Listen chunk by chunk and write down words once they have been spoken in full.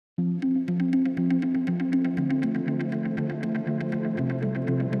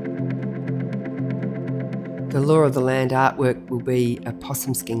The Law of the Land artwork will be a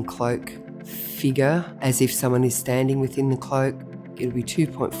possum skin cloak figure, as if someone is standing within the cloak. It'll be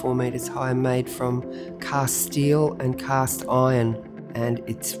 2.4 metres high, made from cast steel and cast iron, and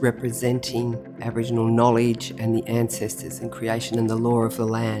it's representing Aboriginal knowledge and the ancestors and creation and the law of the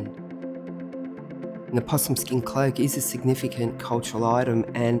land. And the possum skin cloak is a significant cultural item,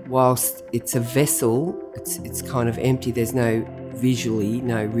 and whilst it's a vessel, it's kind of empty, there's no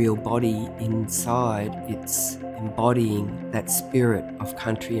real body inside. It's embodying that spirit of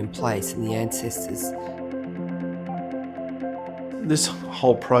country and place and the ancestors. This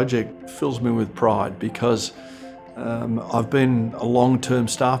whole project fills me with pride because I've been a long-term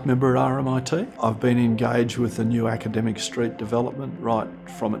staff member at RMIT. I've been engaged with the new academic street development right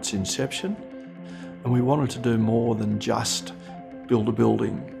from its inception, and we wanted to do more than just build a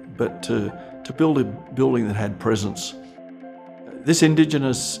building, but to build a building that had presence. This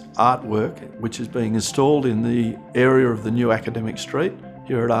Indigenous artwork, which is being installed in the area of the new academic street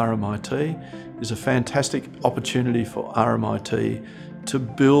here at RMIT, is a fantastic opportunity for RMIT to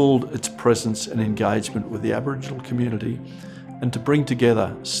build its presence and engagement with the Aboriginal community and to bring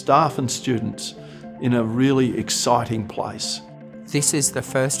together staff and students in a really exciting place. This is the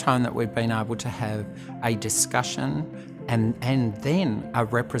first time that we've been able to have a discussion and then a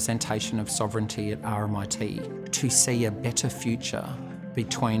representation of sovereignty at RMIT to see a better future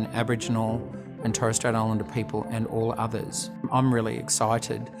between Aboriginal and Torres Strait Islander people and all others. I'm really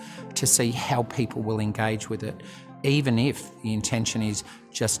excited to see how people will engage with it, even if the intention is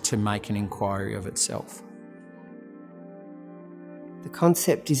just to make an inquiry of itself. The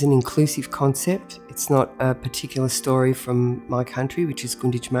concept is an inclusive concept. It's not a particular story from my country, which is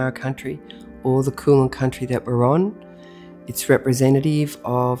Gunditjmara country, or the Kulin country that we're on. It's representative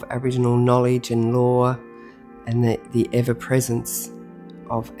of Aboriginal knowledge and law and the ever-presence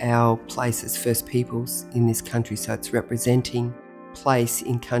of our place as First Peoples in this country. So it's representing place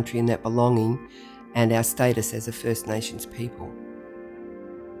in country and that belonging and our status as a First Nations people.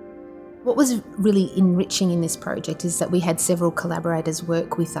 What was really enriching in this project is that we had several collaborators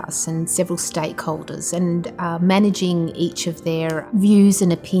work with us and several stakeholders, and managing each of their views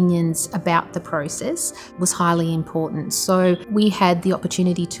and opinions about the process was highly important. So we had the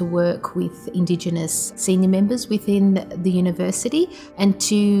opportunity to work with Indigenous senior members within the university and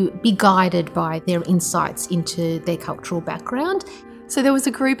to be guided by their insights into their cultural background. So there was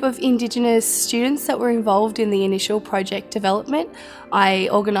a group of Indigenous students that were involved in the initial project development. I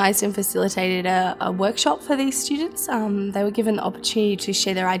organised and facilitated a workshop for these students. They were given the opportunity to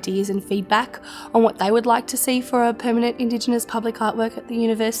share their ideas and feedback on what they would like to see for a permanent Indigenous public artwork at the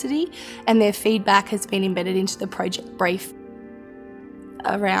university, and their feedback has been embedded into the project brief.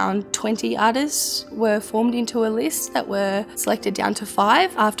 Around 20 artists were formed into a list that were selected down to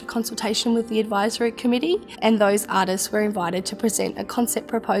 5 after consultation with the advisory committee, and those artists were invited to present a concept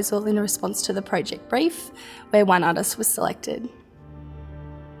proposal in response to the project brief, where one artist was selected.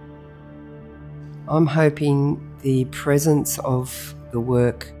 I'm hoping the presence of the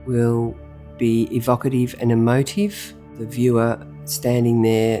work will be evocative and emotive. The viewer standing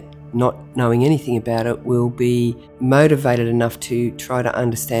there not knowing anything about it will be motivated enough to try to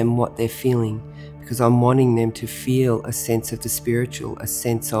understand what they're feeling, because I'm wanting them to feel a sense of the spiritual, a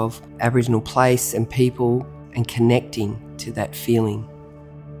sense of Aboriginal place and people, and connecting to that feeling.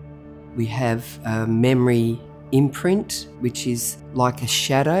 We have a memory imprint, which is like a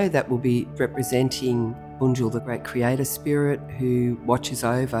shadow that will be representing Bunjil, the great creator spirit who watches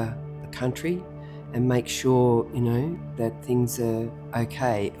over the country and make sure, that things are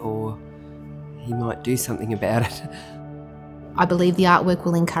okay, or he might do something about it. I believe the artwork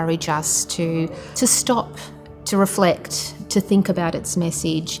will encourage us to stop, to reflect, to think about its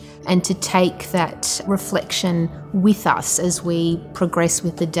message, and to take that reflection with us as we progress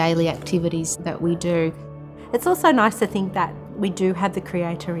with the daily activities that we do. It's also nice to think that we do have the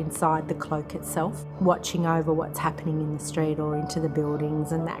creator inside the cloak itself, watching over what's happening in the street or into the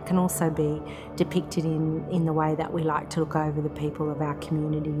buildings, and that can also be depicted in the way that we like to look over the people of our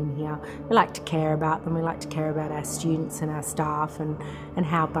community in here. We like to care about them, we like to care about our students and our staff, and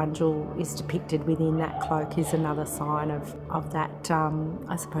how Bunjil is depicted within that cloak is another sign of that,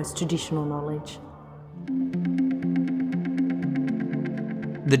 I suppose, traditional knowledge.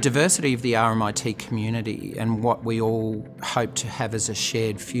 The diversity of the RMIT community and what we all hope to have as a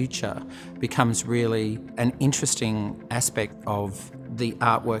shared future becomes really an interesting aspect of the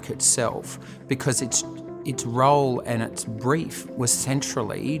artwork itself, because its role and its brief was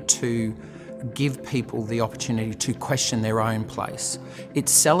centrally to give people the opportunity to question their own place. It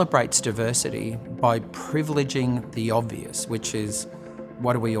celebrates diversity by privileging the obvious, which is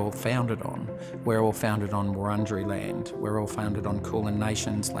What are we all founded on? We're all founded on Wurundjeri land. We're all founded on Kulin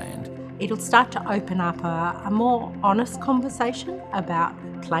Nations land. It'll start to open up a more honest conversation about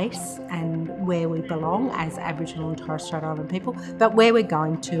place and where we belong as Aboriginal and Torres Strait Island people, but where we're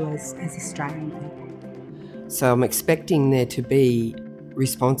going to as Australian people. So I'm expecting there to be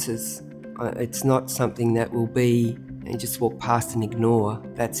responses. It's not something that will be and just walk past and ignore.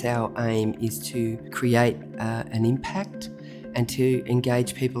 That's our aim, is to create an impact and to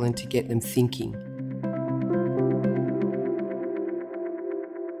engage people and to get them thinking.